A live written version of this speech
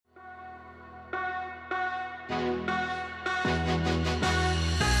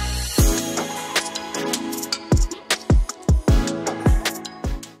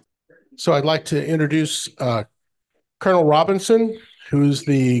So I'd like to introduce Colonel Robinson, who's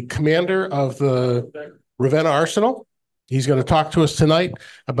the commander of the Ravenna Arsenal. He's going to talk to us tonight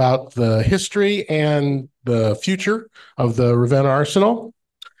about the history and the future of the Ravenna Arsenal.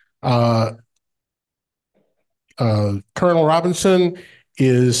 Colonel Robinson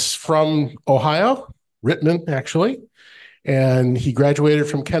is from Ohio, Rittman, actually, and he graduated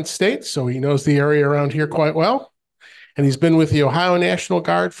from Kent State, so he knows the area around here quite well. And he's been with the Ohio National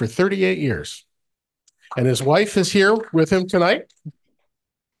Guard for 38 years. And his wife is here with him tonight,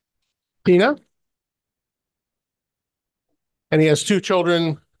 Tina. And he has 2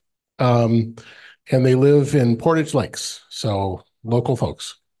 children, and they live in Portage Lakes, so local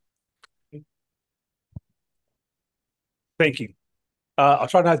folks. Thank you. I'll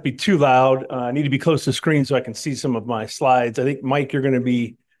try not to be too loud. I need to be close to the screen so I can see some of my slides. I think, Mike, you're going to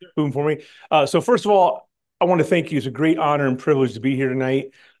be moving for me. So first of all, I want to thank you. It's a great honor and privilege to be here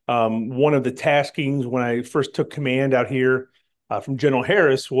tonight. One of the taskings when I first took command out here from General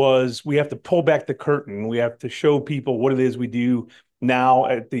Harris was we have to pull back the curtain. We have to show people what it is we do now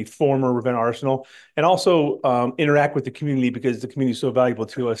at the former Ravenna Arsenal, and also interact with the community because the community is so valuable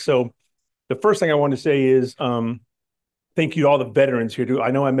to us. So the first thing I want to say is thank you to all the veterans here too.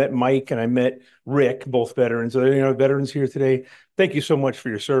 I know I met Mike and I met Rick, both veterans. Are there any other veterans here today? Thank you so much for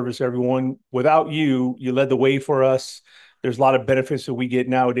your service, everyone. Without you, you led the way for us. There's a lot of benefits that we get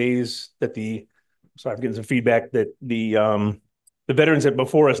nowadays that sorry, I'm getting some feedback that the veterans that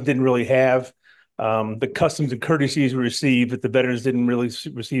before us didn't really have. The customs and courtesies we received that the veterans didn't really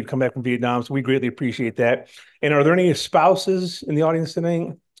receive come back from Vietnam. So we greatly appreciate that. And are there any spouses in the audience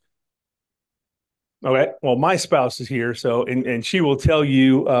tonight? Okay, well, my spouse is here, so and she will tell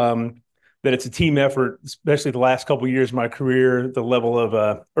you that it's a team effort, especially the last couple of years of my career, the level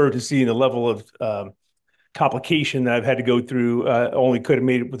of urgency and the level of complication that I've had to go through. Only could have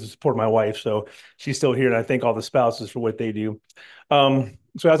made it with the support of my wife, so she's still here, and I thank all the spouses for what they do. So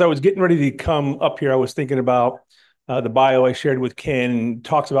as I was getting ready to come up here, I was thinking about the bio I shared with Ken, and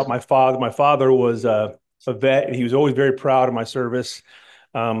talks about my father. My father was a vet, and he was always very proud of my service.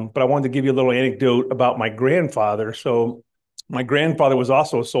 But I wanted to give you a little anecdote about my grandfather. So my grandfather was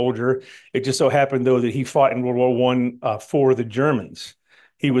also a soldier. It just so happened, though, that he fought in World War I for the Germans.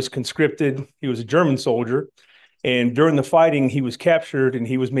 He was conscripted. He was a German soldier. And during the fighting, he was captured and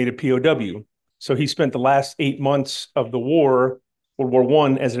he was made a POW. So he spent the last 8 months of the war, World War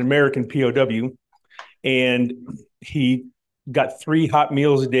I, as an American POW. And he got 3 hot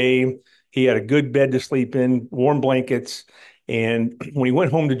meals a day. He had a good bed to sleep in, warm blankets. And when he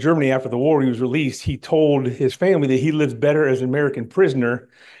went home to Germany after the war, he was released. He told his family that he lived better as an American prisoner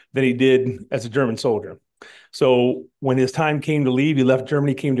than he did as a German soldier. So when his time came to leave, he left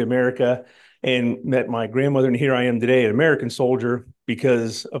Germany, came to America, and met my grandmother. And here I am today, an American soldier,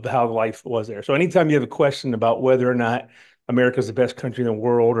 because of how life was there. So anytime you have a question about whether or not America is the best country in the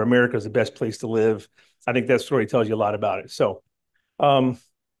world or America is the best place to live, I think that story tells you a lot about it. So,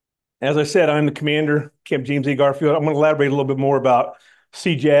 as I said, I'm the commander, Camp James A. Garfield. I'm going to elaborate a little bit more about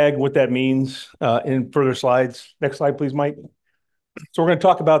C-JAG, what that means in further slides. Next slide, please, Mike. So we're going to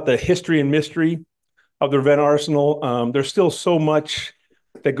talk about the history and mystery of the Ravenna Arsenal. There's still so much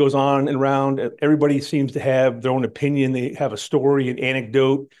that goes on and around. Everybody seems to have their own opinion. They have a story, an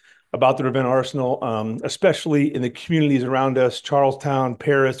anecdote about the Ravenna Arsenal, especially in the communities around us, Charlestown,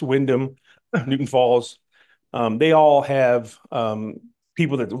 Paris, Windham, Newton Falls. They all have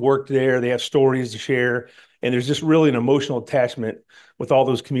people that worked there. They have stories to share, and there's just really an emotional attachment with all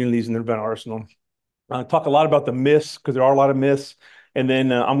those communities in the Ravenna Arsenal. Talk a lot about the myths, because there are a lot of myths, and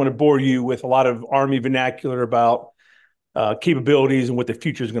then I'm going to bore you with a lot of Army vernacular about capabilities and what the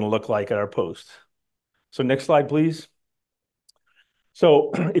future is going to look like at our post. So next slide, please.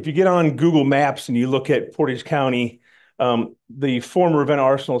 So if you get on Google Maps and you look at Portage County, the former Ravenna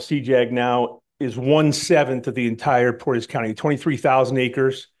Arsenal, C-JAG, now is 1/7 of the entire Portage County, 23,000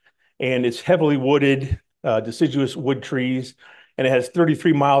 acres, and it's heavily wooded, deciduous wood trees, and it has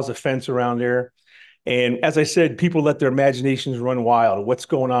 33 miles of fence around there. And as I said, people let their imaginations run wild. What's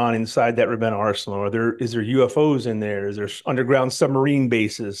going on inside that Ravenna Arsenal? Is there UFOs in there? Is there underground submarine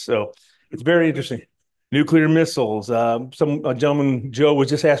bases? So it's very interesting. Nuclear missiles. A gentleman, Joe, was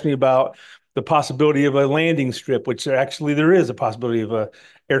just asking me about the possibility of a landing strip, which actually there is a possibility of a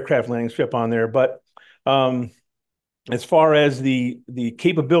aircraft landing strip on there. But as far as the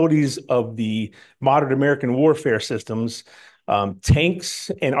capabilities of the modern American warfare systems, tanks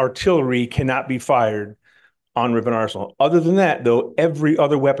and artillery cannot be fired on Ravenna Arsenal. Other than that, though, every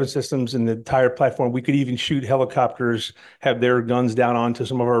other weapon systems in the entire platform, we could even shoot helicopters, have their guns down onto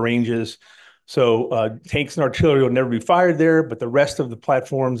some of our ranges. So tanks and artillery will never be fired there, but the rest of the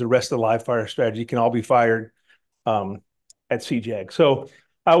platforms, the rest of the live fire strategy can all be fired at C-JAG. So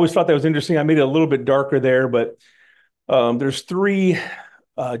I always thought that was interesting. I made it a little bit darker there, but there's three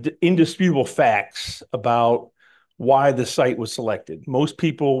indisputable facts about why the site was selected. Most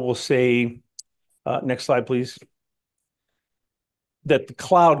people will say, next slide, please, that the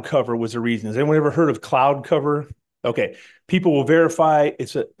cloud cover was the reason. Has anyone ever heard of cloud cover? Okay, people will verify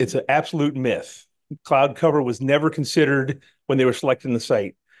it's an absolute myth. Cloud cover was never considered when they were selecting the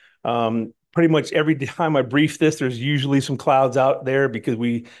site. Pretty much every time I brief this, there's usually some clouds out there because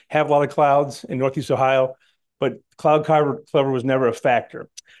we have a lot of clouds in Northeast Ohio, but cloud cover was never a factor.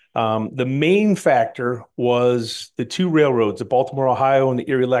 The main factor was the two railroads, the Baltimore, Ohio, and the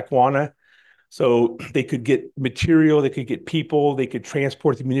Erie-Lackawanna. So they could get material, they could get people, they could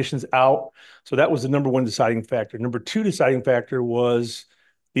transport the munitions out. So that was the number one deciding factor. Number two deciding factor was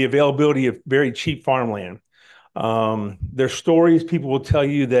the availability of very cheap farmland. There's stories, people will tell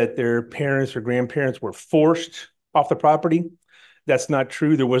you that their parents or grandparents were forced off the property. That's not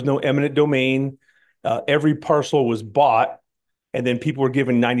true. There was no eminent domain. Every parcel was bought, and then people were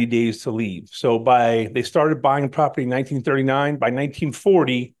given 90 days to leave. So they started buying property in 1939. By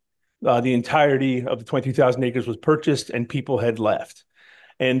 1940, the entirety of the 22,000 acres was purchased and people had left.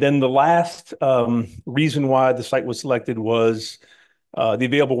 And then the last reason why the site was selected was the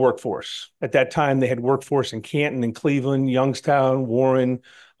available workforce. At that time, they had workforce in Canton and Cleveland, Youngstown, Warren.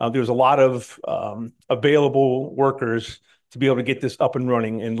 There was a lot of available workers to be able to get this up and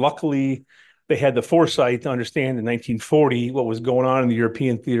running. And luckily, they had the foresight to understand in 1940 what was going on in the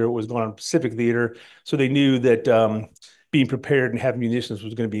European theater, what was going on in the Pacific theater. So they knew that being prepared and having munitions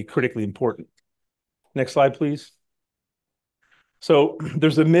was going to be critically important. Next slide, please. So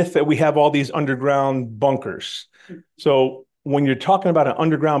there's a myth that we have all these underground bunkers. So when you're talking about an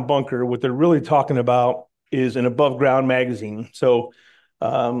underground bunker, what they're really talking about is an above ground magazine. So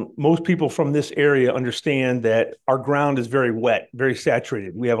most people from this area understand that our ground is very wet, very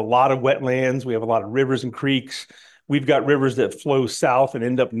saturated. We have a lot of wetlands. We have a lot of rivers and creeks. We've got rivers that flow south and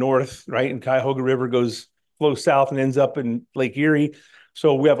end up north, right? And Cuyahoga River flows south and ends up in Lake Erie.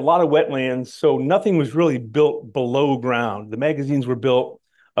 So we have a lot of wetlands. So nothing was really built below ground. The magazines were built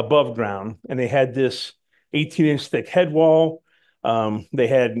above ground, and they had this 18-inch thick head wall. They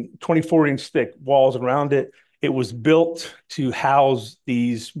had 24-inch thick walls around it. It was built to house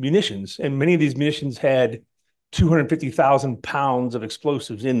these munitions, and many of these munitions had 250,000 pounds of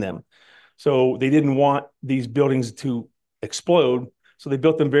explosives in them. So they didn't want these buildings to explode. So they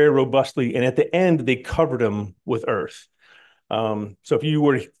built them very robustly, and at the end, they covered them with earth. So if you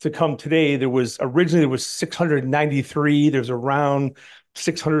were to come today, originally there was 693. There's around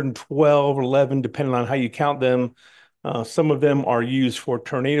 612 or 11, depending on how you count them. Some of them are used for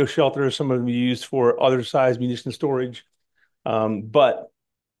tornado shelters. Some of them are used for other size munition storage. But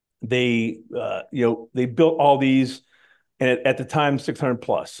they built all these, and at the time, 600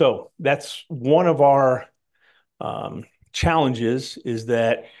 plus. So that's one of our challenges, is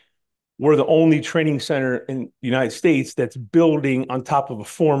that we're the only training center in the United States that's building on top of a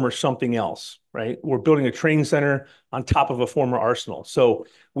former something else, right? We're building a training center on top of a former arsenal. So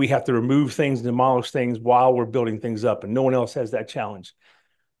we have to remove things and demolish things while we're building things up, and no one else has that challenge.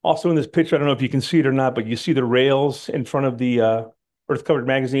 Also in this picture, I don't know if you can see it or not, but you see the rails in front of the earth-covered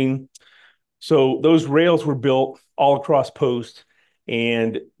magazine. So those rails were built all across post,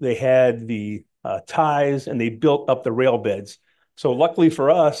 and they had the ties, and they built up the rail beds. So luckily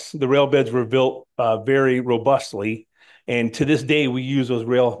for us, the rail beds were built very robustly. And to this day, we use those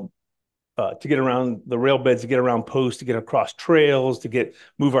rail to get around the rail beds, to get around posts, to get across trails, to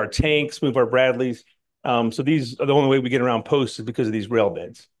move our tanks, move our Bradleys. So these are the only way we get around posts is because of these rail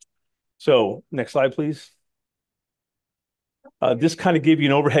beds. So next slide, please. This kind of gave you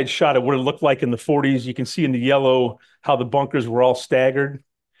an overhead shot of what it looked like in the 40s. You can see in the yellow how the bunkers were all staggered.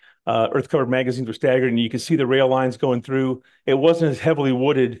 Earth-covered magazines were staggered, and you can see the rail lines going through. It wasn't as heavily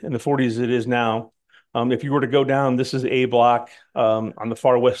wooded in the 40s as it is now. If you were to go down, this is A block on the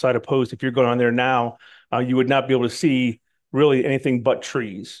far west side of Post. If you're going on there now, you would not be able to see really anything but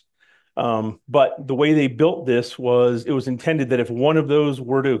trees. But the way they built this was, it was intended that if one of those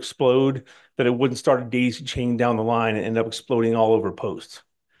were to explode, that it wouldn't start a daisy chain down the line and end up exploding all over Post.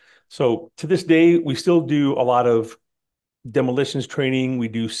 So to this day, we still do a lot of demolitions training. We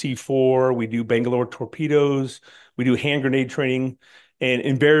do C4, we do Bangalore torpedoes, we do hand grenade training, and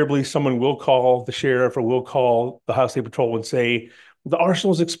invariably someone will call the sheriff or will call the Ohio State Patrol and say, the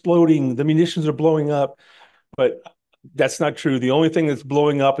arsenal is exploding, the munitions are blowing up. but that's not true. The only thing that's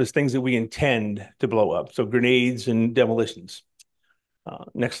blowing up is things that we intend to blow up. So grenades and demolitions.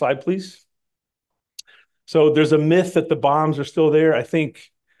 Next slide, please. So there's a myth that the bombs are still there. I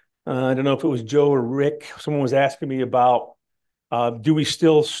think, I don't know if it was Joe or Rick, someone was asking me about, do we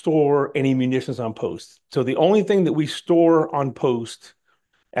still store any munitions on post? So the only thing that we store on post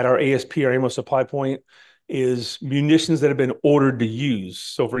at our ASP, our ammo supply point, is munitions that have been ordered to use.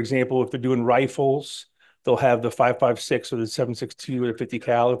 So for example, if they're doing rifles, they'll have the 5.56 or the 7.62 or the 50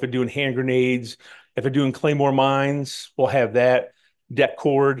 cal. If they're doing hand grenades, if they're doing claymore mines, we'll have that. Det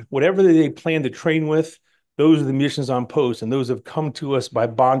cord, whatever they plan to train with, those are the munitions on post, and those have come to us by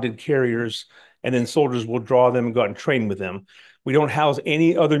bonded carriers, and then soldiers will draw them and go out and train with them. We don't house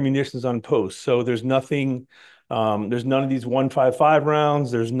any other munitions on post, so there's nothing. There's none of these 155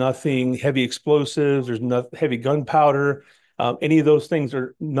 rounds. There's nothing heavy explosives. There's no heavy gunpowder. Any of those things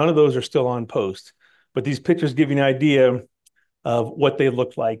are, none of those are still on post. But these pictures give you an idea of what they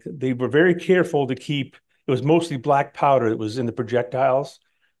looked like. They were very careful to keep, it was mostly black powder that was in the projectiles.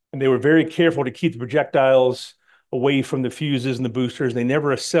 And they were very careful to keep the projectiles away from the fuses and the boosters. They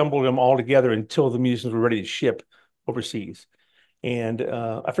never assembled them all together until the munitions were ready to ship overseas. And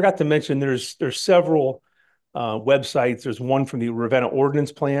I forgot to mention, there's several websites. There's one from the Ravenna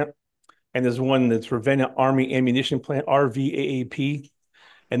Ordnance Plant, and there's one that's Ravenna Army Ammunition Plant, RVAAP.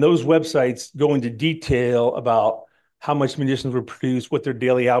 And those websites go into detail about how much munitions were produced, what their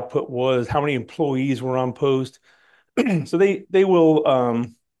daily output was, how many employees were on post. So they will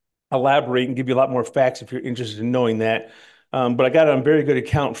elaborate and give you a lot more facts if you're interested in knowing that. But I got a very good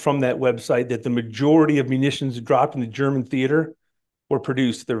account from that website that the majority of munitions dropped in the German theater were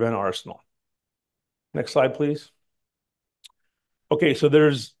produced at the Ravenna Arsenal. Next slide, please. Okay, so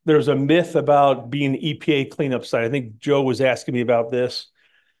there's a myth about being an EPA cleanup site. I think Joe was asking me about this.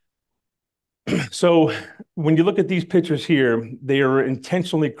 So when you look at these pictures here, they are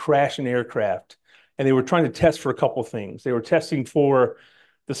intentionally crashing aircraft, and they were trying to test for a couple of things. They were testing for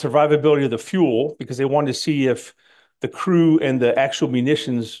the survivability of the fuel because they wanted to see if the crew and the actual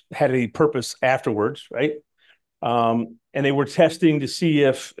munitions had any purpose afterwards, right? And they were testing to see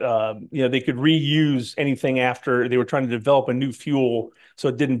if they could reuse anything after. They were trying to develop a new fuel so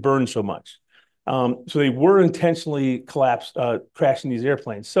it didn't burn so much. So they were intentionally crashing these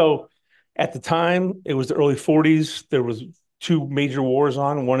airplanes. So at the time, it was the early 40s. There was two major wars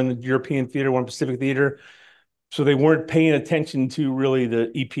on, one in the European theater, one Pacific theater. So they weren't paying attention to really the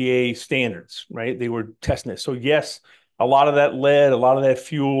EPA standards, right? They were testing it. So yes, a lot of that lead, a lot of that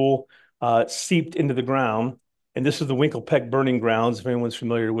fuel seeped into the ground. And this is the Winklepeck burning grounds, if anyone's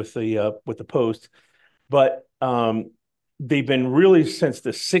familiar with the post. But they've been really, since the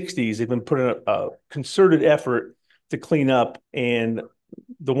 60s, they've been putting a concerted effort to clean up. And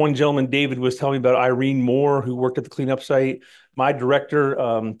the one gentleman, David, was telling me about Irene Moore, who worked at the cleanup site. My director,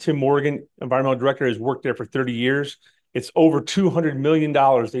 Tim Morgan, environmental director, has worked there for 30 years. It's over $200 million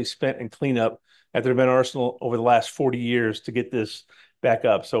they spent in cleanup at the Ravenna Arsenal over the last 40 years to get this back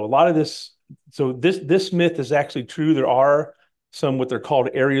up. So a lot of this, so this myth is actually true. There are some what they're called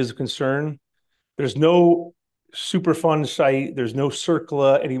areas of concern. There's no Superfund site. There's no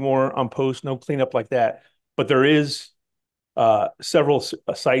CERCLA anymore on post, no cleanup like that. But there is several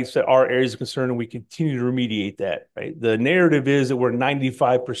sites that are areas of concern, and we continue to remediate that, right? The narrative is that we're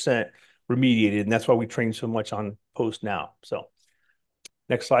 95% remediated, and that's why we train so much on post now. So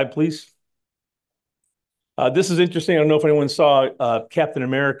next slide, please. This is interesting. I don't know if anyone saw Captain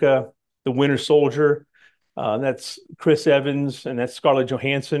America, the Winter Soldier. That's Chris Evans, and that's Scarlett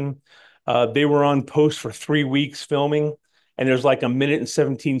Johansson. They were on post for 3 weeks filming, and there's like 1 minute and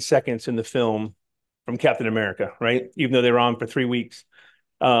 17 seconds in the film from Captain America, right? Even though they were on for 3 weeks.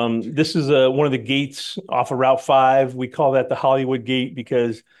 This is one of the gates off of Route 5. We call that the Hollywood Gate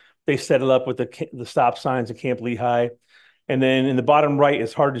because they set it up with the stop signs at Camp Lehigh. And then in the bottom right,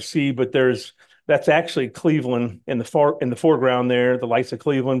 it's hard to see, but that's actually Cleveland in the foreground there, the lights of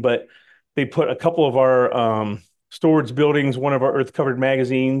Cleveland. But they put a couple of our storage buildings, one of our earth-covered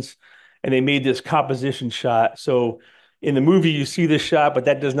magazines, and they made this composition shot. So in the movie, you see this shot, but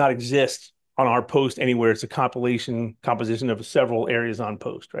that does not exist on our post anywhere. It's a composition of several areas on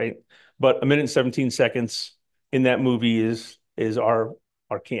post, right? But 1 minute and 17 seconds in that movie is our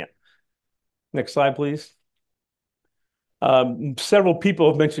camp. Next slide, please. Several people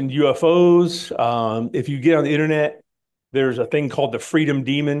have mentioned UFOs. If you get on the internet, there's a thing called the Freedom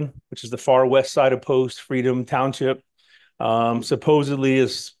Demon, which is the far west side of Post, Freedom Township. Supposedly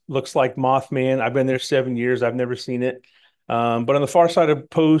looks like Mothman. I've been there 7 years. I've never seen it. But on the far side of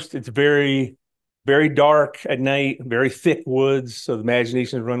Post, it's very, very dark at night, very thick woods, so the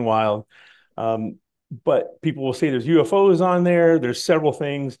imagination run wild. but people will say there's UFOs on there. There's several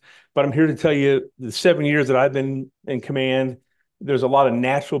things, but I'm here to tell you the 7 years that I've been in command, there's a lot of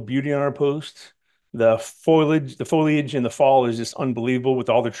natural beauty on our post. The foliage in the fall is just unbelievable with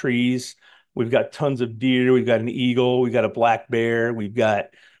all the trees. We've got tons of deer. We've got an eagle. We've got a black bear. We've got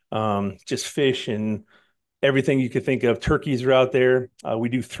just fish and everything you could think of. Turkeys are out there. We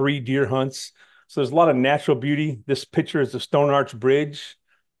do 3 deer hunts. So there's a lot of natural beauty. This picture is the Stone Arch Bridge.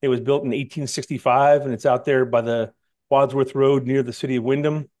 It was built in 1865, and it's out there by the Wadsworth Road near the city of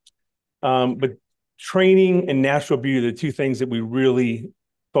Windham. But training and natural beauty are the two things that we really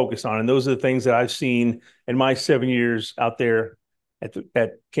focus on. And those are the things that I've seen in my 7 years out there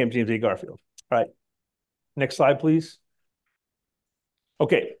at Camp James A. Garfield. All right. Next slide, please.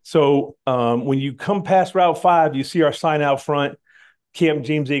 Okay, so when you come past Route 5, you see our sign out front, Camp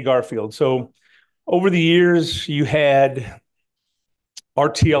James A. Garfield. So over the years, you had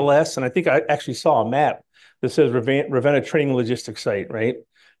RTLS, and I think I actually saw a map that says Ravenna Training Logistics Site, right?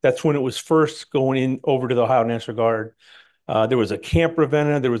 That's when it was first going in over to the Ohio National Guard. There was a Camp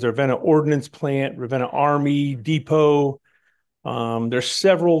Ravenna, there was a Ravenna Ordnance Plant, Ravenna Army Depot. There's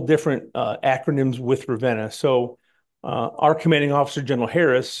several different acronyms with Ravenna. So our commanding officer, General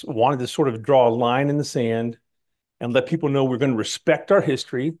Harris, wanted to sort of draw a line in the sand and let people know we're going to respect our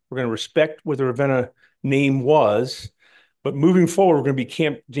history. We're going to respect what the Ravenna name was. But moving forward, we're going to be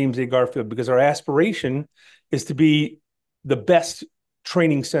Camp James A. Garfield because our aspiration is to be the best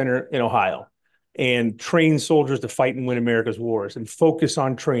training center in Ohio and train soldiers to fight and win America's wars and focus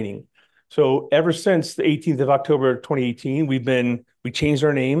on training. So ever since the 18th of October 2018, we changed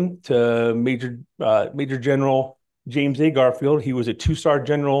our name to Major General James A. Garfield. He was a 2-star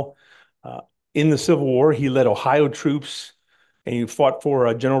general in the Civil War. He led Ohio troops and he fought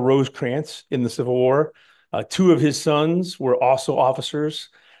for General Rosecrans in the Civil War. 2 of his sons were also officers,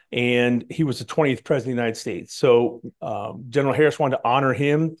 and he was the 20th president of the United States. So General Harris wanted to honor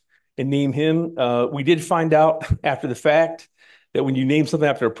him and name him. We did find out after the fact that when you name something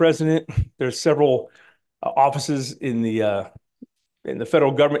after a president, there's several offices in the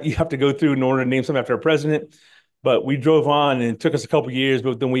federal government you have to go through in order to name something after a president. But we drove on, and it took us a couple of years,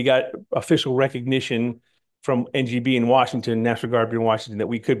 but then we got official recognition from NGB in Washington, National Guard in Washington, that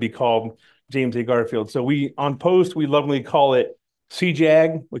we could be called James A. Garfield. So we, on post, we lovingly call it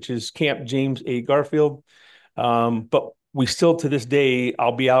C-JAG, which is Camp James A. Garfield. But we still, to this day,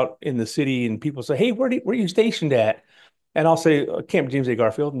 I'll be out in the city and people say, hey, where are you stationed at? And I'll say, Camp James A.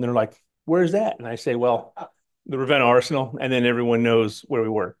 Garfield. And they're like, where's that? And I say, well, the Ravenna Arsenal. And then everyone knows where we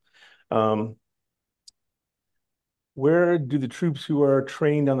were. Where do the troops who are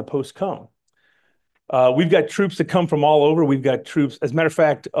trained on the post come? We've got troops that come from all over. We've got troops, as a matter of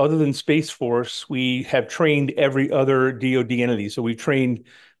fact, other than Space Force, we have trained every other DoD entity. So we've trained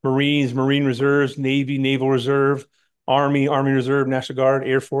Marines, Marine Reserves, Navy, Naval Reserve, Army, Army Reserve, National Guard,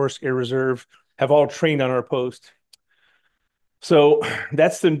 Air Force, Air Reserve, have all trained on our post. So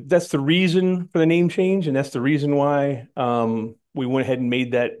that's the reason for the name change, and that's the reason why we went ahead and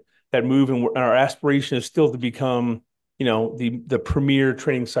made that move. And our aspiration is still to become, the premier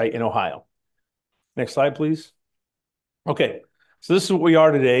training site in Ohio. Next slide, please. Okay, so this is what we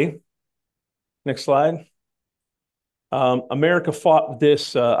are today. Next slide. America fought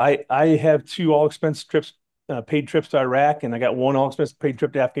this. I have 2 all-expense trips, paid trips to Iraq, and I got 1 all-expense paid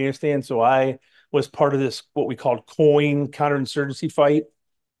trip to Afghanistan. So I was part of this, what we called COIN, counterinsurgency fight.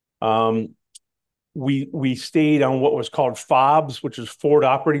 We stayed on what was called FOBs, which is forward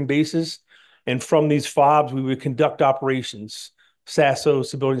operating bases. And from these FOBs, we would conduct operations, SASO,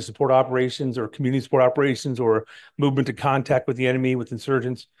 civilian support operations, or community support operations, or movement to contact with the enemy, with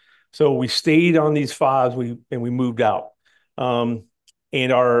insurgents. So we stayed on these FOBs, and we moved out. And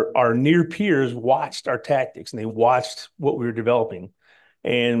our near peers watched our tactics, and they watched what we were developing.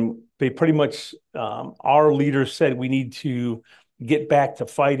 And they pretty much, our leaders said we need to get back to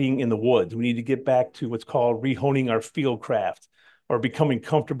fighting in the woods. We need to get back to what's called rehoning our field craft, or becoming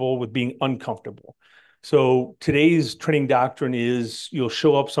comfortable with being uncomfortable. So today's training doctrine is you'll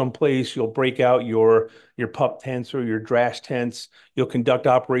show up someplace, you'll break out your pup tents or your drash tents, you'll conduct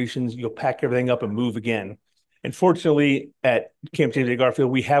operations, you'll pack everything up and move again. And fortunately, at Camp James A.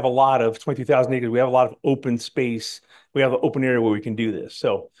 Garfield, we have a lot of 22,000 acres. We have a lot of open space. We have an open area where we can do this.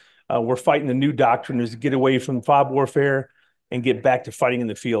 So we're fighting the new doctrine is to get away from FOB warfare and get back to fighting in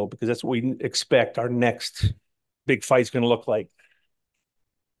the field, because that's what we expect our next big fight is going to look like.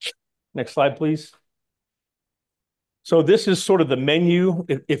 Next slide, please. So this is sort of the menu.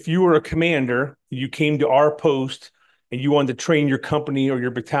 If you were a commander, you came to our post and you wanted to train your company or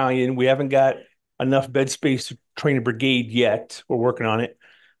your battalion, we haven't got enough bed space to train a brigade yet. We're working on it.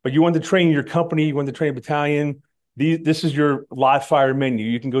 But you want to train your company, you want to train a battalion. This is your live fire menu.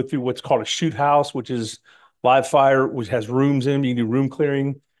 You can go through what's called a shoot house, which is live fire, which has rooms in them. You can do room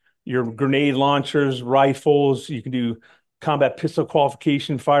clearing, your grenade launchers, rifles. You can do combat pistol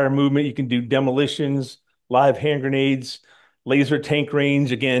qualification, fire movement. You can do demolitions, live hand grenades, laser tank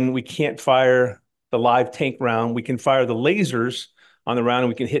range. Again, we can't fire the live tank round. We can fire the lasers on the round and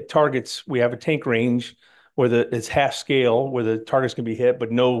we can hit targets. We have a tank range where it's half scale, where the targets can be hit,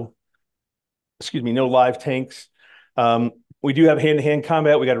 but no live tanks. We do have hand-to-hand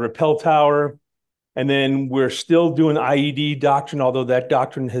combat. We got a rappel tower. And then we're still doing IED doctrine, although that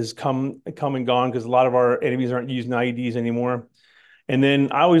doctrine has come and gone because a lot of our enemies aren't using IEDs anymore. And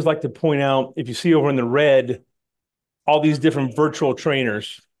then I always like to point out, if you see over in the red, all these different virtual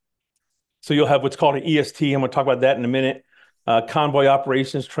trainers. So you'll have what's called an EST. I'm going to talk about that in a minute. Convoy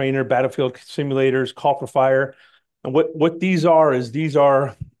operations trainer, battlefield simulators, call for fire. And what these are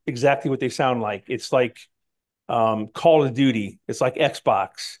exactly what they sound like. It's like Call of Duty. It's like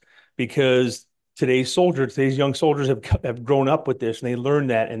Xbox, because today's young soldiers have grown up with this and they learn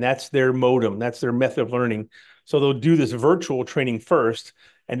that, and that's their modem. That's their method of learning. So they'll do this virtual training first,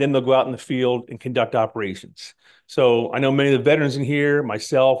 and then they'll go out in the field and conduct operations. So I know many of the veterans in here,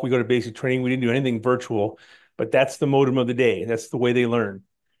 myself, we go to basic training. We didn't do anything virtual, but that's the modem of the day. That's the way they learn.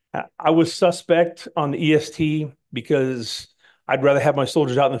 I was suspect on the EST because I'd rather have my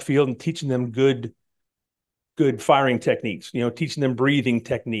soldiers out in the field and teaching them good firing techniques, teaching them breathing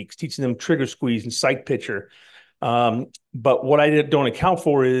techniques, teaching them trigger squeeze and sight picture. But what I don't account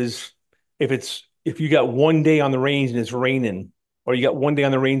for is if you got one day on the range and it's raining, or you got one day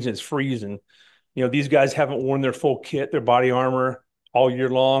on the range and it's freezing. These guys haven't worn their full kit, their body armor all year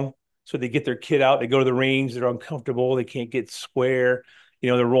long. So they get their kit out, they go to the range, they're uncomfortable, they can't get square,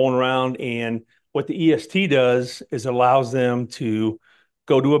 they're rolling around. And what the EST does is allows them to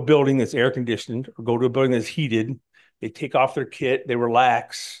go to a building that's air conditioned or go to a building that's heated. They take off their kit, they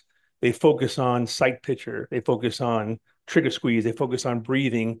relax, they focus on sight picture, they focus on trigger squeeze, they focus on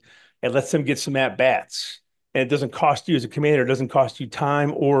breathing. It lets them get some at-bats. And it doesn't cost you as a commander, it doesn't cost you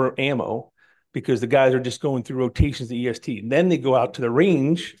time or ammo, because the guys are just going through rotations at EST. And then they go out to the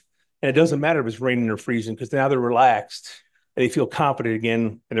range, and it doesn't matter if it's raining or freezing, because now they're relaxed and they feel confident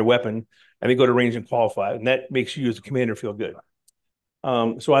again in their weapon, and they go to range and qualify. And that makes you as a commander feel good.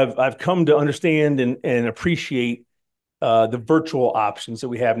 So I've come to understand and appreciate the virtual options that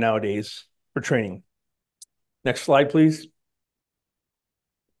we have nowadays for training. Next slide, please.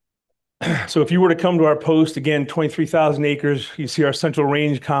 So if you were to come to our post, again, 23,000 acres, you see our central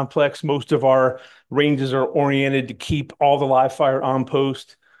range complex. Most of our ranges are oriented to keep all the live fire on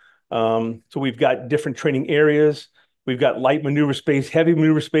post. So we've got different training areas. We've got light maneuver space, heavy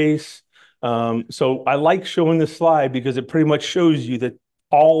maneuver space. So I like showing this slide because it pretty much shows you that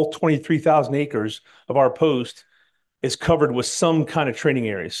all 23,000 acres of our post is covered with some kind of training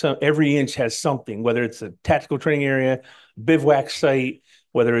area. So every inch has something, whether it's a tactical training area, bivouac site,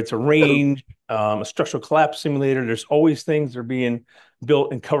 whether it's a range, a structural collapse simulator. There's always things that are being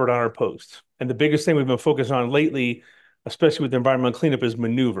built and covered on our post. And the biggest thing we've been focused on lately, especially with the environmental cleanup, is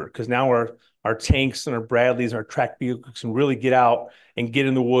maneuver, because now our tanks and our Bradleys and our tracked vehicles can really get out and get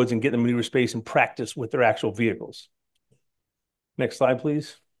in the woods and get in the maneuver space and practice with their actual vehicles. Next slide,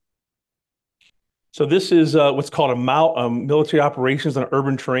 please. So this is what's called a military operations on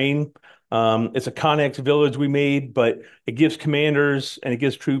urban terrain. It's a Connex village we made, but it gives commanders and it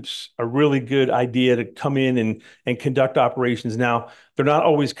gives troops a really good idea to come in and conduct operations. Now, they're not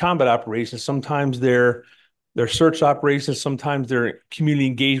always combat operations. Sometimes they're search operations. Sometimes they're community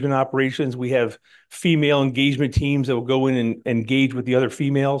engagement operations. We have female engagement teams that will go in and engage with the other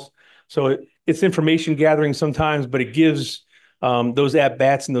females. So it's information gathering sometimes, but it gives those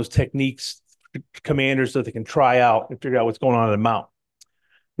at-bats and those techniques to commanders so they can try out and figure out what's going on in the mount.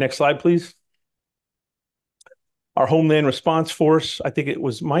 Next slide, please. Our Homeland Response Force, I think it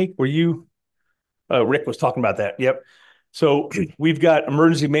was Mike, were you? Rick was talking about that. Yep. So we've got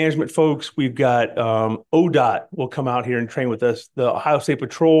emergency management folks. We've got ODOT will come out here and train with us. The Ohio State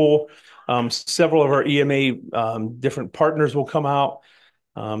Patrol, several of our EMA different partners will come out.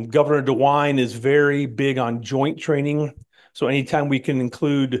 Governor DeWine is very big on joint training. So anytime we can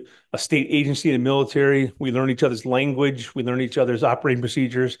include a state agency and the military, we learn each other's language, we learn each other's operating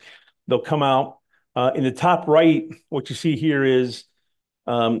procedures. They'll come out. In the top right, what you see here is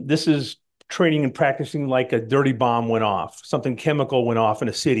this is training and practicing like a dirty bomb went off, something chemical went off in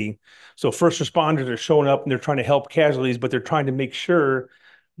a city. So first responders are showing up and they're trying to help casualties, but they're trying to make sure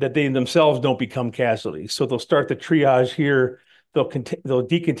that they themselves don't become casualties. So they'll start the triage here. They'll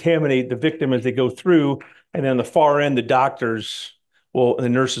decontaminate the victim as they go through. And then on the far end, the doctors the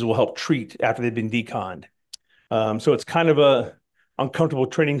nurses will help treat after they've been deconned. So it's kind of a uncomfortable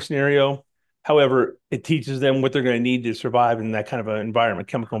training scenario. However, it teaches them what they're going to need to survive in that kind of an environment,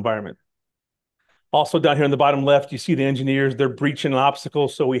 chemical environment. Also down here on the bottom left, you see the engineers, they're breaching an obstacle.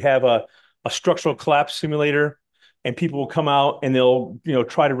 So we have a structural collapse simulator, and people will come out and they'll,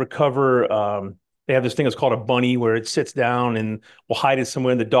 try to recover. They have this thing that's called a bunny where it sits down and will hide it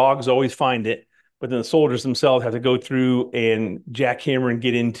somewhere, and the dogs always find it. But then the soldiers themselves have to go through and jackhammer and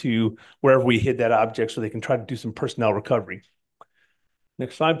get into wherever we hit that object so they can try to do some personnel recovery.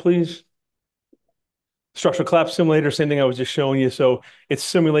 Next slide, please. Structural collapse simulator, same thing I was just showing you. So it's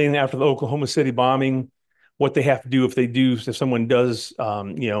simulating after the Oklahoma City bombing, what they have to do if someone does,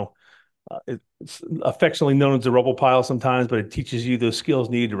 it's affectionately known as a rubble pile sometimes, but it teaches you those skills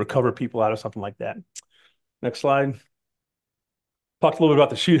needed to recover people out of something like that. Next slide. Talked a little bit about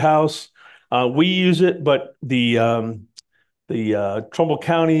the shoot house. We use it, but the Trumbull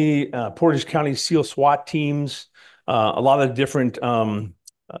County, Portage County SEAL SWAT teams, a lot of different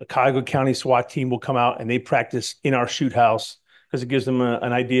Cuyahoga County SWAT team will come out and they practice in our shoot house because it gives them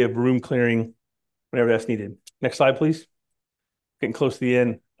an idea of room clearing whenever that's needed. Next slide, please. Getting close to the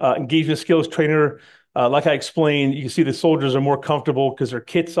end. Engagement skills trainer. Like I explained, you can see the soldiers are more comfortable because their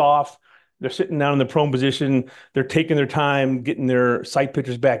kit's off. They're sitting down in the prone position. They're taking their time, getting their sight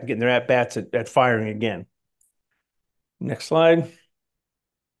pictures back and getting their at-bats at firing again. Next slide.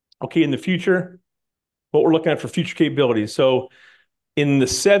 Okay, in the future, what we're looking at for future capabilities. So in the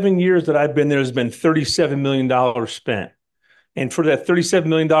 7 years that I've been there, there's been $37 million spent. And for that $37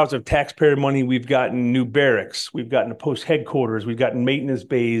 million of taxpayer money, we've gotten new barracks, we've gotten a post headquarters, we've gotten maintenance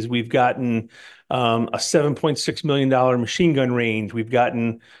bays, we've gotten a $7.6 million machine gun range, we've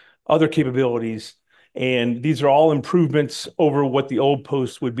gotten other capabilities. And these are all improvements over what the old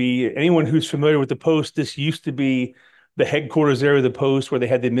post would be. Anyone who's familiar with the post, this used to be the headquarters area of the post where they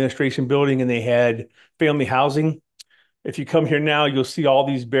had the administration building and they had family housing. If you come here now, you'll see all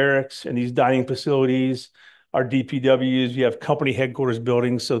these barracks and these dining facilities, our DPWs, you have company headquarters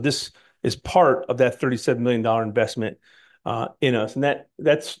buildings. So this is part of that $37 million investment in us. And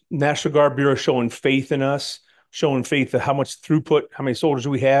that's National Guard Bureau showing faith in us, showing faith in how much throughput, how many soldiers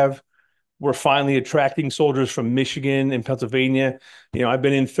we have. We're finally attracting soldiers from Michigan and Pennsylvania. I've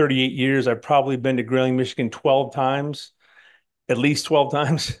been in 38 years. I've probably been to Grayling, Michigan 12 times, at least 12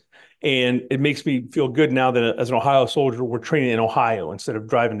 times. And it makes me feel good now that as an Ohio soldier, we're training in Ohio instead of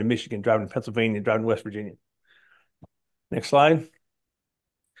driving to Michigan, driving to Pennsylvania, driving to West Virginia. Next slide.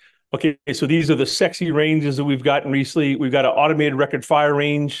 Okay, so these are the sexy ranges that we've gotten recently. We've got an automated record fire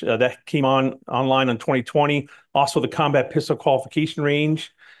range that came online in 2020. Also the combat pistol qualification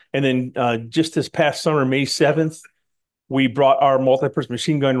range. And then just this past summer, May 7th, we brought our multi-purpose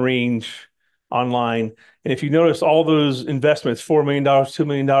machine gun range online. And if you notice all those investments, $4 million, $2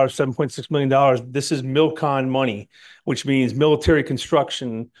 million, $7.6 million, this is MILCON money, which means military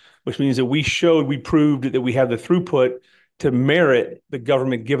construction, which means that we proved that we have the throughput to merit the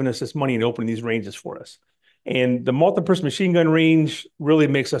government giving us this money and opening these ranges for us. And the multi-purpose machine gun range really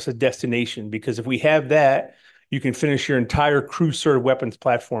makes us a destination because if we have that, you can finish your entire crew served weapons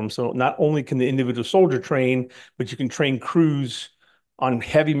platform. So not only can the individual soldier train, but you can train crews on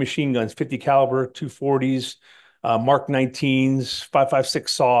heavy machine guns, 50 caliber, 240s, Mark 19s, 5.56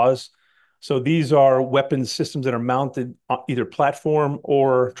 saws. So these are weapons systems that are mounted on either platform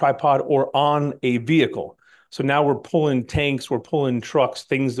or tripod or on a vehicle. So now we're pulling tanks, we're pulling trucks,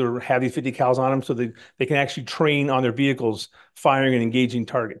 things that have these 50 cals on them so that they can actually train on their vehicles, firing and engaging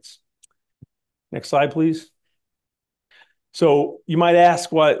targets. Next slide, please. So you might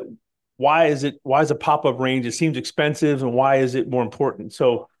ask why is a pop-up range? It seems expensive, and why is it more important?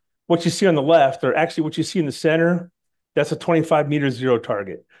 So what you see on the left, or actually what you see in the center, that's a 25-meter zero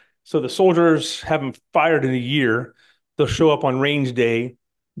target. So the soldiers haven't fired in a year. They'll show up on range day.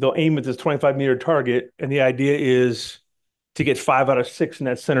 They'll aim at this 25-meter target, and the idea is to get 5 out of 6 in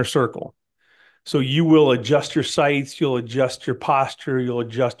that center circle. So you will adjust your sights, you'll adjust your posture, you'll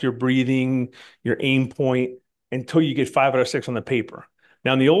adjust your breathing, your aim point until you get 5 out of 6 on the paper.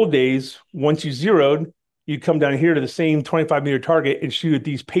 Now, in the old days, once you zeroed, you'd come down here to the same 25-meter target and shoot at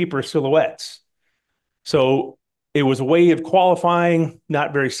these paper silhouettes. So it was a way of qualifying,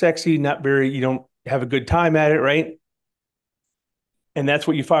 not very sexy, you don't have a good time at it, right? And that's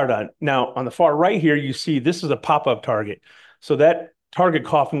what you fired on. Now, on the far right here, you see this is a pop-up target. So that target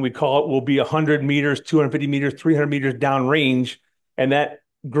coffin, we call it, will be 100 meters, 250 meters, 300 meters downrange, and that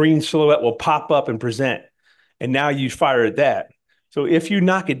green silhouette will pop up and present. And now you fire at that. So if you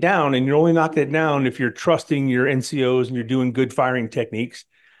knock it down, and you're only knocking it down if you're trusting your NCOs and you're doing good firing techniques,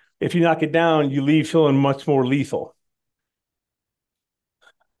 if you knock it down, you leave feeling much more lethal.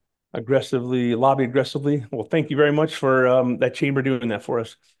 Lobby aggressively. Well, thank you very much for that chamber doing that for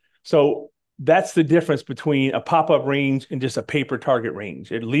us. So that's the difference between a pop-up range and just a paper target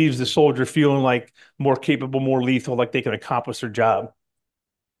range. It leaves the soldier feeling like more capable, more lethal, like they can accomplish their job.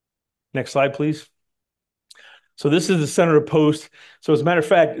 Next slide, please. So this is the center of post. So as a matter of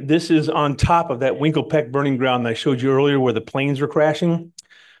fact, this is on top of that Winklepeck burning ground that I showed you earlier where the planes were crashing.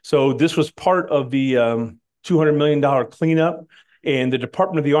 So this was part of the $200 million cleanup. And the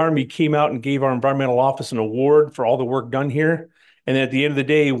Department of the Army came out and gave our environmental office an award for all the work done here. And then at the end of the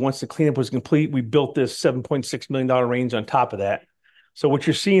day, once the cleanup was complete, we built this $7.6 million range on top of that. So what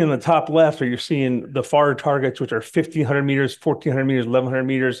you're seeing on the top left, are you're seeing the FAR targets, which are 1,500 meters, 1,400 meters, 1,100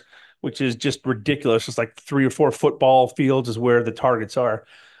 meters, which is just ridiculous. It's like 3 or 4 football fields is where the targets are.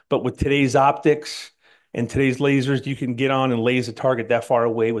 But with today's optics and today's lasers, you can get on and laser a target that far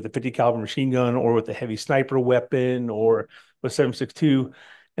away with a 50 caliber machine gun or with a heavy sniper weapon or with 7.62.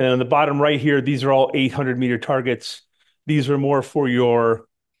 And on the bottom right here, these are all 800-meter targets. These are more for your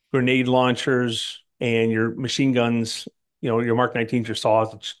grenade launchers and your machine guns, your Mark 19s, your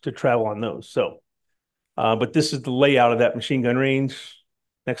saws to travel on those. So, but this is the layout of that machine gun range.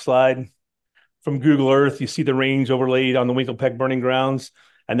 Next slide. From Google Earth, you see the range overlaid on the Winklepeck burning grounds,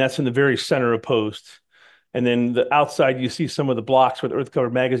 and that's in the very center of post. And then the outside, you see some of the blocks where the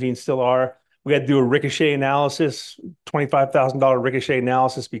earth-covered magazines still are. We had to do a ricochet analysis, $25,000 ricochet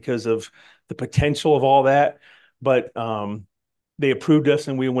analysis because of the potential of all that. But they approved us,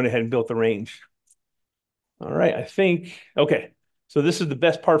 and we went ahead and built the range. All right, okay. So this is the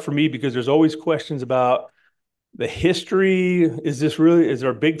best part for me because there's always questions about the history. Is there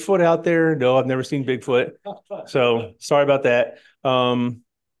Bigfoot out there? No, I've never seen Bigfoot. So sorry about that.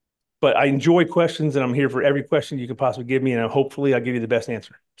 But I enjoy questions and I'm here for every question you can possibly give me. And hopefully I'll give you the best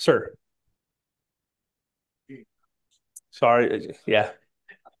answer. Sir. Sorry. Yeah.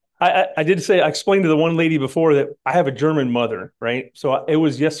 I did say, I explained to the one lady before that I have a German mother, right? So it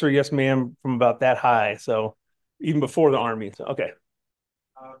was yes, sir, yes, ma'am, from about that high. So even before the Army. So, okay.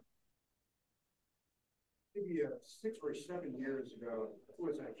 Maybe 6 or 7 years ago, there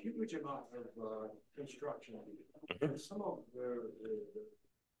was a huge amount of construction. And some of the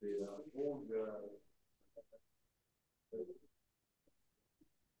old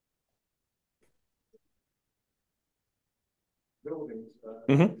buildings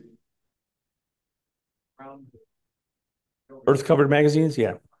around Earth-covered magazines,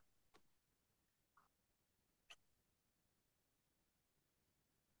 yeah.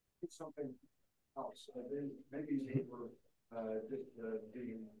 Something else. Maybe they were just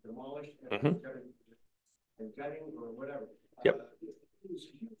being demolished and gutting or whatever. Yep. It was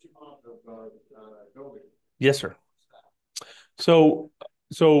a huge amount of building. Yes, sir. So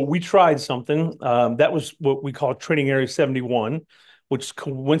we tried something. That was what we call Training Area 71, which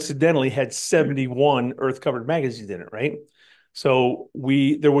coincidentally had 71 earth-covered magazines in it, right? So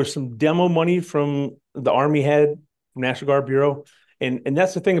there was some demo money from the Army from National Guard Bureau. And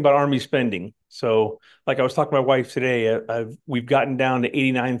that's the thing about Army spending. So like I was talking to my wife today, we've gotten down to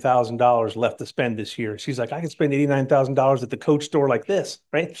 $89,000 left to spend this year. She's like, I can spend $89,000 at the Coach store like this,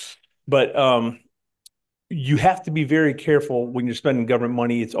 right? But you have to be very careful when you're spending government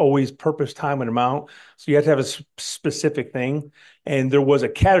money. It's always purpose, time, and amount. So you have to have a specific thing. And there was a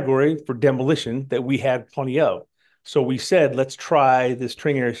category for demolition that we had plenty of. So we said, let's try this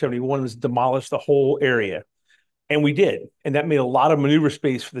Training Area 71, let's demolish the whole area. And we did. And that made a lot of maneuver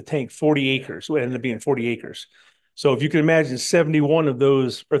space for the tank, 40 acres. So it ended up being 40 acres. So if you can imagine 71 of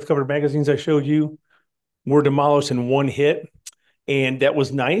those earth-covered magazines I showed you were demolished in one hit. And that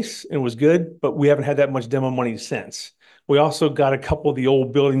was nice and was good, but we haven't had that much demo money since. We also got a couple of the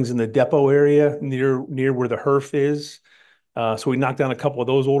old buildings in the depot area near where the HERF is. So we knocked down a couple of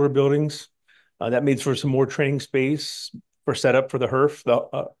those older buildings. That made for some more training space for setup for the HERF.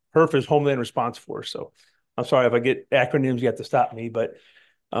 The HERF is Homeland Response Force. So I'm sorry if I get acronyms, you have to stop me, but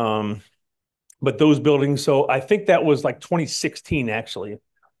those buildings. So I think that was like 2016 actually.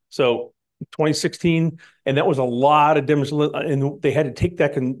 So 2016, and that was a lot of demolition. And they had to take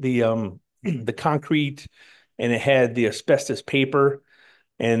that the concrete, and it had the asbestos paper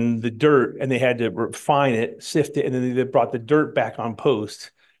and the dirt, and they had to refine it, sift it, and then they brought the dirt back on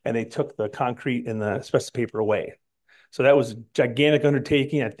post, and they took the concrete and the asbestos paper away. So that was a gigantic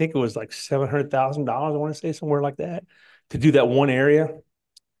undertaking. I think it was like $700,000, I want to say, somewhere like that, to do that one area.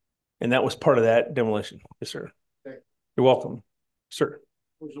 And that was part of that demolition. Yes, sir. Okay. You're welcome, sir.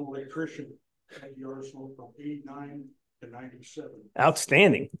 I was an electrician at the Arsenal from 89 to 97.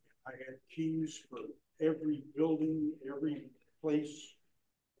 Outstanding. I had keys for every building, every place.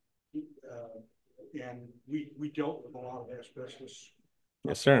 And we dealt with a lot of asbestos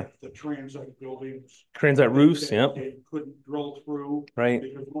Yes, sir. The transite buildings. Transite roofs, that yep. They couldn't drill through. Right.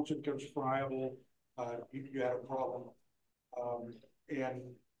 Because once it becomes friable, you had a problem. And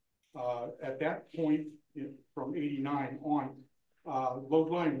at that point, from 89 on, load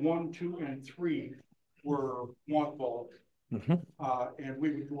line 1, 2, and 3 were mothballed. And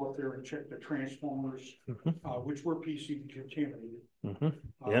we would go up there and check the transformers, which were PC contaminated.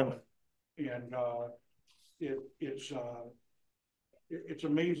 Yeah. And it's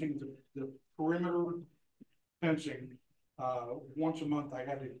amazing the perimeter fencing. Once a month, I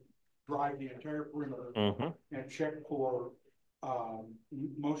had to drive the entire perimeter and check for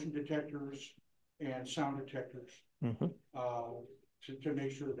motion detectors and sound detectors to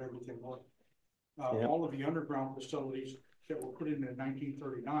make sure that everything worked. All of the underground facilities that were put in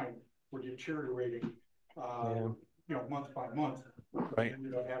 1939 were deteriorating, month by month. Right. We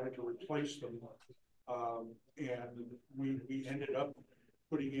ended up having to replace them, and we ended up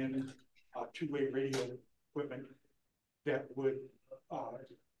putting in two-way radio equipment that would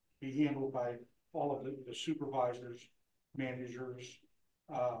be handled by all of the supervisors, managers,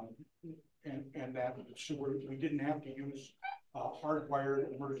 and that, so we didn't have to use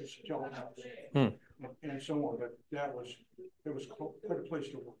hardwired emergency telephones and so on. But it was quite a place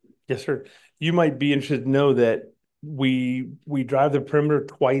to work. Yes, sir. You might be interested to know that we drive the perimeter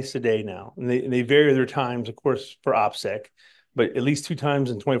twice a day now, and they vary their times, of course, for OPSEC, but at least 2 times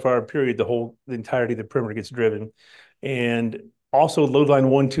in 24-hour period, the entirety of the perimeter gets driven. And also load line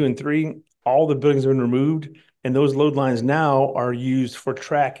 1, 2, and 3, all the buildings have been removed, and those load lines now are used for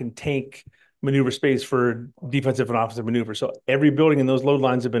track and tank maneuver space for defensive and offensive maneuver. So every building in those load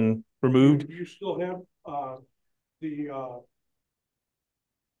lines have been removed. You still have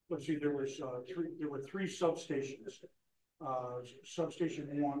let's see, there were 3 substations. Substation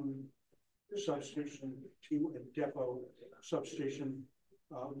 1, substation 2, and depot substation.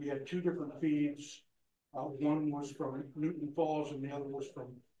 We had 2 different feeds. One was from Newton Falls and the other was from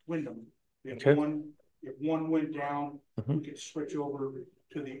Wyndham. If one went down, we could switch over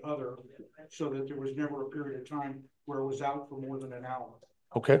to the other, so that there was never a period of time where it was out for more than an hour.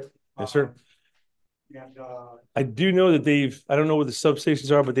 Okay. Yes, sir. And I do know that I don't know what the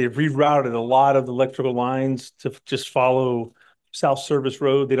substations are, but they've rerouted a lot of the electrical lines to just follow South Service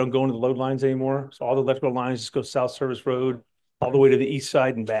Road. They don't go into the load lines anymore. So all the electrical lines just go South Service Road all the way to the east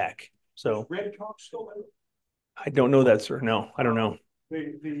side and back. So Red Talk still there? I don't know that, sir. No, I don't know.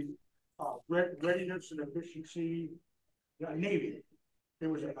 The readiness and efficiency, Navy. There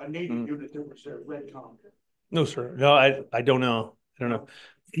was a Navy unit that was Red Talk. No, sir. No, I don't know. I don't know.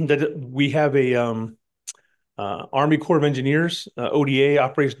 That we have a Army Corps of Engineers, ODA,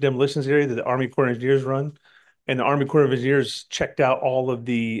 Operation Demolitions Area, that the Army Corps of Engineers run. And the Army Corps of Engineers checked out all of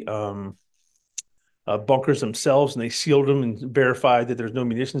the bunkers themselves, and they sealed them and verified that there's no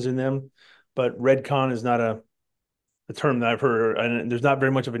munitions in them. But Redcon is not a term that I've heard, and there's not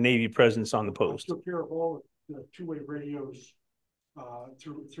very much of a Navy presence on the post. I took care of all the two-way radios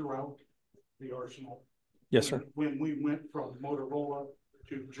throughout the arsenal. Yes, sir. When we went from Motorola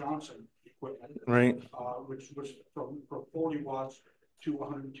to Johnson equipment, right, which was from 40 watts to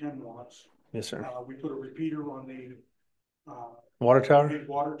 110 watts. Yes, sir. We put a repeater on the water tower. big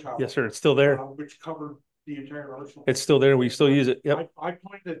water tower. Yes, sir. It's still there. Which covered the entire arsenal. It's still there. We still use it. Yep. I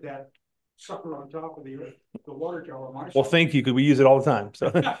planted that sucker on top of the water tower. Well, thank you, because we use it all the time.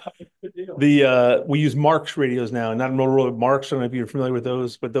 So we use Marks radios now, not Motorola Marks. I don't know if you're familiar with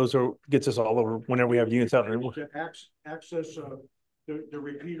those, but those gets us all over whenever we have units out there. To access the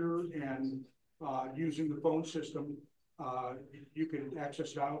repeater and using the phone system, you can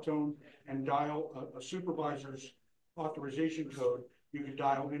access dial tone and dial a supervisor's authorization code. You can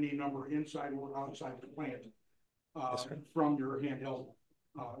dial any number inside or outside the plant Yes, from your handheld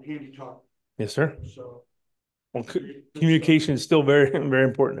handy talk. Yes, sir. So, well, communication is still very, very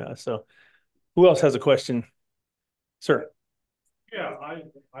important to us. So, who else has a question, sir? Yeah,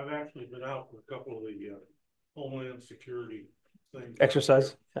 I've actually been out with a couple of the Homeland Security things.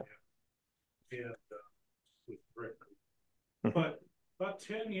 Exercise. Yeah. And with Rick. But about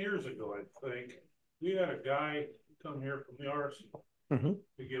 10 years ago, I think, we had a guy come here from the arsenal to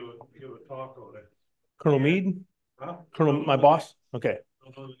give a talk on it. Colonel Meade? Huh? Colonel, my boss? Okay. I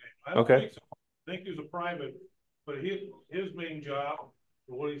don't know the name. I don't think so. I think he was a private, but his main job,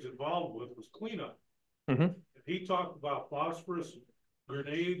 or what he's involved with, was cleanup. And he talked about phosphorus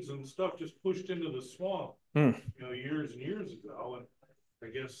grenades and stuff just pushed into the swamp, you know, years and years ago. And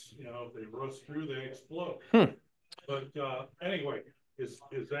I guess, you know, if they rust through, they explode. But anyway, is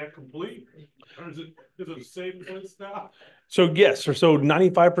that complete? Or is it a safe place now? So yes, so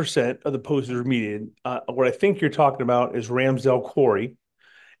 95% of the posts are remediated. What I think you're talking about is Ramsdale Quarry.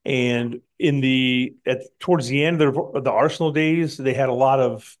 And towards the end of the Arsenal days, they had a lot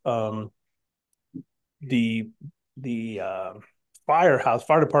of the fire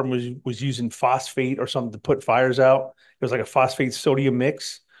department was using phosphate or something to put fires out. It was like a phosphate sodium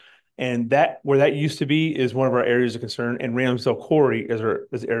mix. And where that used to be is one of our areas of concern, and Ramsdale Quarry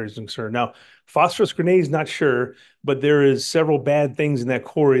is areas of concern. Now, phosphorus grenades, not sure, but there is several bad things in that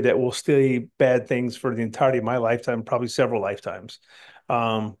quarry that will stay bad things for the entirety of my lifetime, probably several lifetimes.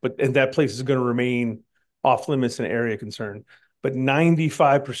 And that place is going to remain off limits in area of concern. But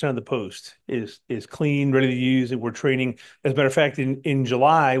 95% of the post is clean, ready to use, and we're training. As a matter of fact, in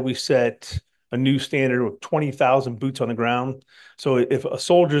July, we set a new standard of 20,000 boots on the ground. So if a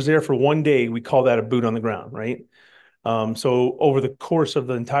soldier's there for one day, we call that a boot on the ground, right? So over the course of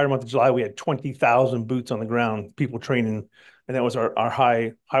the entire month of July, we had 20,000 boots on the ground, people training, and that was our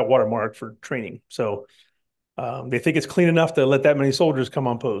high water mark for training. So they think it's clean enough to let that many soldiers come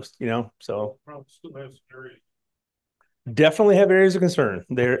on post, So definitely have areas of concern.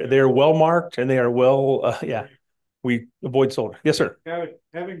 They're well marked and they are well, we avoid soldier. Yes, sir.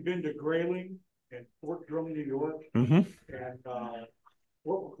 Having been to Grayling and Fort Drum, New York, and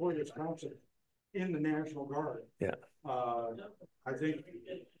Fort McCoy, Wisconsin, in the National Guard. Yeah. I think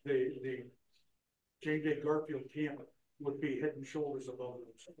the J.J. Garfield camp would be head and shoulders above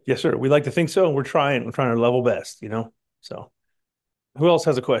them. Yes, sir. We like to think so. And we're trying our level best, So who else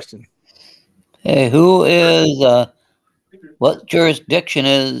has a question? Hey, who is, what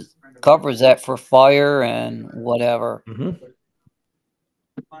jurisdiction covers that for fire and whatever?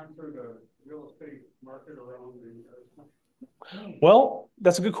 Well,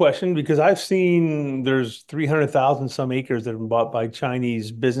 that's a good question because I've seen there's 300,000 some acres that have been bought by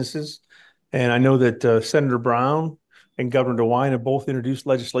Chinese businesses. And I know that Senator Brown and Governor DeWine have both introduced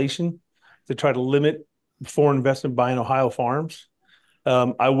legislation to try to limit foreign investment buying Ohio farms.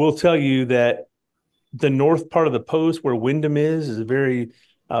 I will tell you that the north part of the post where Wyndham is a very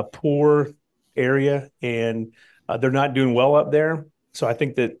poor area, and they're not doing well up there. So I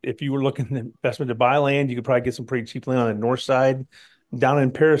think that if you were looking at investment to buy land, you could probably get some pretty cheap land on the north side. Down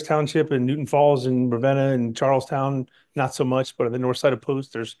in Paris Township and Newton Falls and Ravenna and Charlestown, not so much, but on the north side of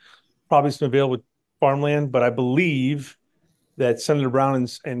Post, there's probably some available farmland. But I believe that Senator Brown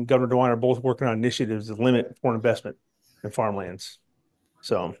and Governor DeWine are both working on initiatives to limit foreign investment in farmlands.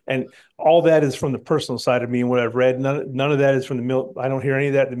 So, and all that is from the personal side of me and what I've read. None of that is from the I don't hear any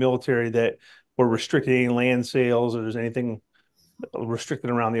of that in the military that we're restricting land sales or there's anything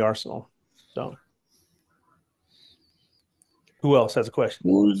restricted around the arsenal. So, who else has a question?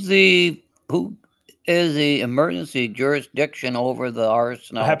 Who is the emergency jurisdiction over the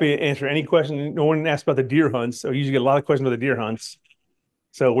arsenal? I'm happy to answer any question. No one asked about the deer hunts. So, we usually get a lot of questions about the deer hunts.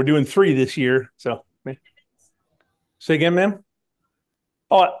 So, we're doing 3 this year. So, say again, ma'am?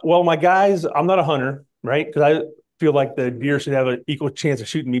 Oh, well, my guys, I'm not a hunter, right? Because I feel like the deer should have an equal chance of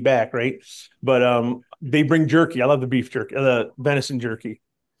shooting me back, right? But they bring jerky. I love the beef jerky, the venison jerky.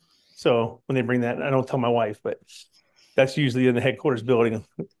 So when they bring that, I don't tell my wife, but that's usually in the headquarters building,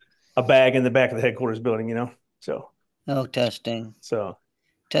 a bag in the back of the headquarters building, So. Oh, testing. So.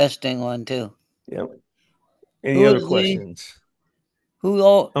 Testing 1, 2. Yep. Any other questions?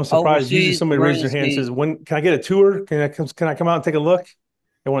 I'm surprised. Usually somebody raises their hand and says, "When can I get a tour? Can I come out and take a look?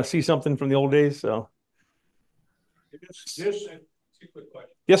 I want to see something from the old days." So,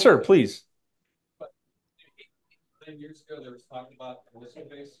 yes, sir. Please. 10 years ago, there was talking about the missile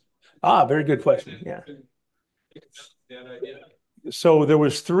base. Very good question. Yeah. So there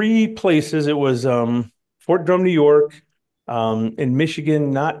was 3 places. It was Fort Drum, New York, in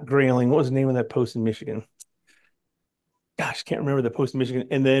Michigan, not Grayling. What was the name of that post in Michigan? Gosh, can't remember the post in Michigan.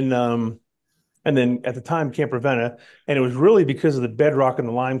 And then at the time, Camp Ravenna. And it was really because of the bedrock and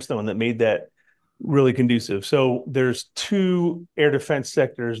the limestone that made that really conducive. So there's 2 air defense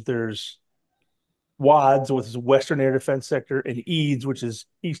sectors. There's WADS, which is Western Air Defense Sector, and EADS, which is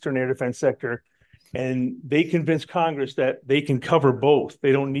Eastern Air Defense Sector. And they convinced Congress that they can cover both.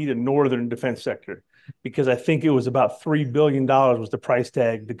 They don't need a Northern Defense Sector because I think it was about $3 billion was the price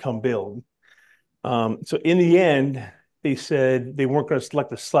tag to come build. So in the end, they said they weren't going to select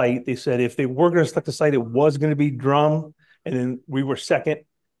the site. They said if they were going to select the site, it was going to be Drum, and then we were second,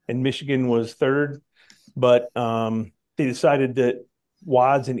 and Michigan was third. But they decided that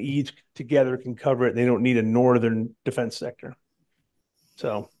WADS and EADS together can cover it. They don't need a Northern Defense Sector.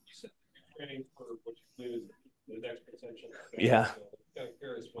 So, yeah.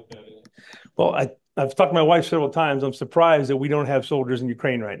 Well, I've talked to my wife several times. I'm surprised that we don't have soldiers in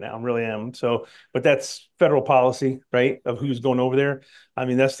Ukraine right now. I really am. So, but that's federal policy, right, of who's going over there. I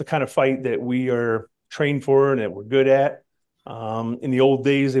mean, that's the kind of fight that we are trained for and that we're good at. In the old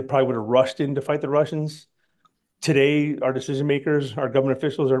days, they probably would have rushed in to fight the Russians. Today, our decision makers, our government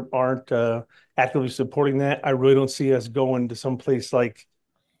officials aren't actively supporting that. I really don't see us going to some place like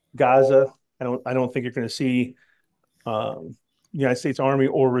Gaza. I don't think you're going to see United States Army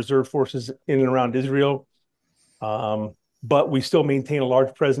or reserve forces in and around Israel. But we still maintain a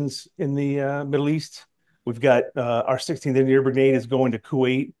large presence in the Middle East. We've got our 16th Engineer Brigade is going to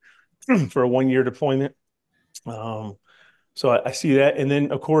Kuwait for a 1-year deployment. So I see that. And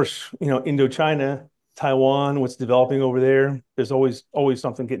then, of course, Indochina, Taiwan, what's developing over there, there's always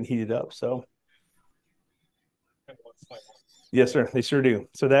something getting heated up. So yes, sir, they sure do.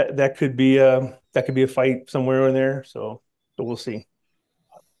 So that could be a fight somewhere in there. So we'll see.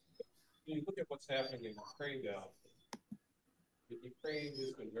 You look at what's happening in Ukraine now. Ukraine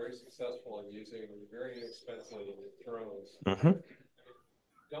has been very successful in using very inexpensive drones.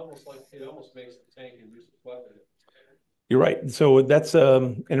 It almost makes the tank a useless weapon. You're right. So that's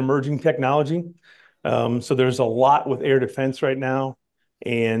an emerging technology. So there's a lot with air defense right now,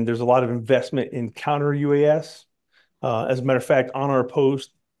 and there's a lot of investment in counter UAS. As a matter of fact, on our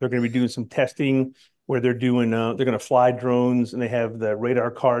post, they're going to be doing some testing where they're going to fly drones, and they have the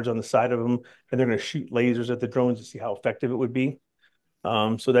radar cards on the side of them, and they're going to shoot lasers at the drones to see how effective it would be.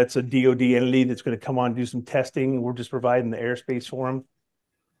 So that's a DoD entity that's going to come on and do some testing. We're just providing the airspace for them.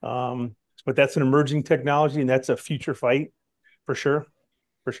 But that's an emerging technology, and that's a future fight for sure.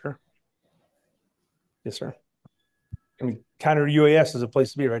 For sure. Yes, sir. I mean, counter UAS is a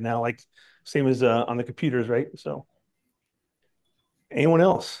place to be right now, like same as on the computers, right? So anyone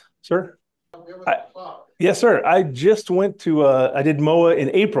else, sir? Yes, sir. I just went to I did MOA in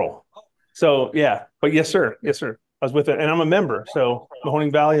April. So yeah, but yes, sir. Yes, sir. I was with it, and I'm a member. So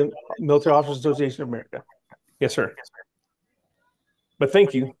Mahoning Valley Military Officers Association of America. Yes, sir. But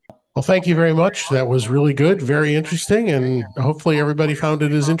thank you. Well, thank you very much. That was really good, very interesting, and hopefully everybody found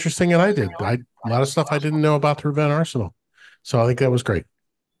it as interesting as I did. A lot of stuff I didn't know about the Ravenna Arsenal. So I think that was great.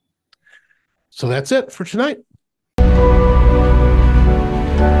 So that's it for tonight.